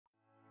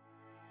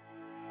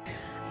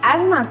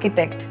As an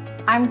architect,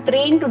 I'm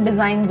trained to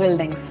design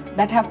buildings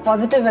that have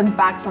positive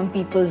impacts on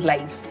people's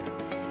lives.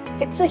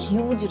 It's a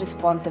huge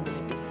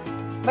responsibility.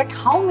 But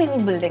how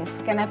many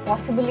buildings can I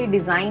possibly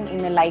design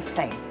in a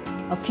lifetime?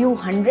 A few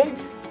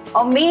hundreds?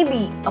 Or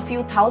maybe a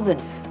few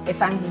thousands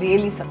if I'm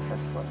really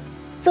successful.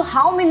 So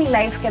how many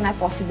lives can I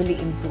possibly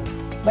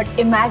improve? But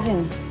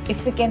imagine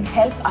if we can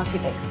help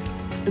architects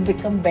to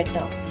become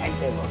better at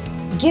their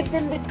work. Give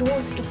them the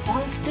tools to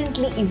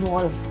constantly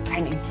evolve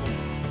and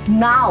improve.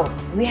 Now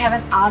we have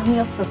an army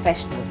of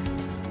professionals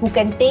who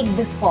can take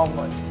this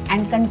forward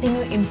and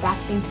continue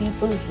impacting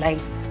people's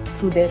lives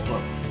through their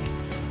work.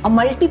 A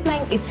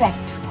multiplying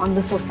effect on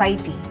the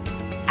society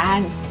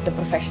and the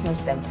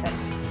professionals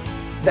themselves.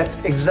 That's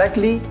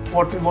exactly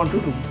what we want to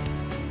do.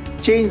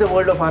 Change the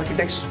world of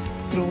architects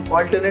through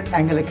Alternate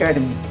Angle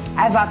Academy.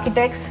 As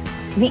architects,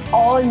 we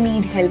all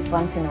need help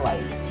once in a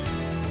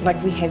while, but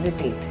we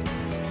hesitate.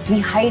 We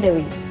hide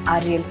away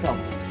our real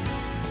problems.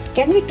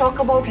 Can we talk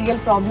about real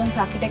problems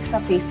architects are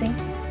facing?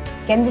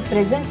 Can we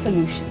present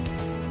solutions?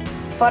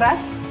 For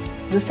us,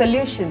 the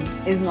solution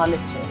is knowledge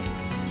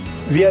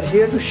sharing. We are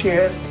here to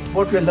share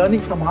what we are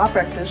learning from our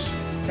practice,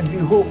 and we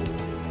hope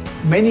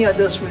many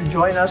others will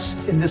join us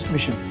in this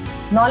mission.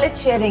 Knowledge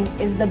sharing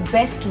is the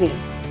best way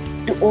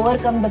to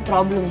overcome the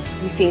problems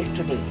we face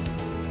today.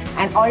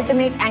 And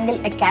Alternate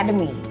Angle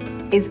Academy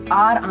is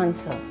our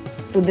answer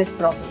to this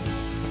problem.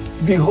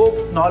 We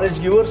hope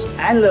knowledge givers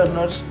and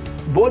learners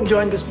both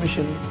join this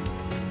mission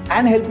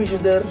and help each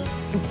other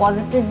to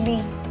positively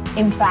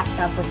impact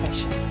our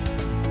profession.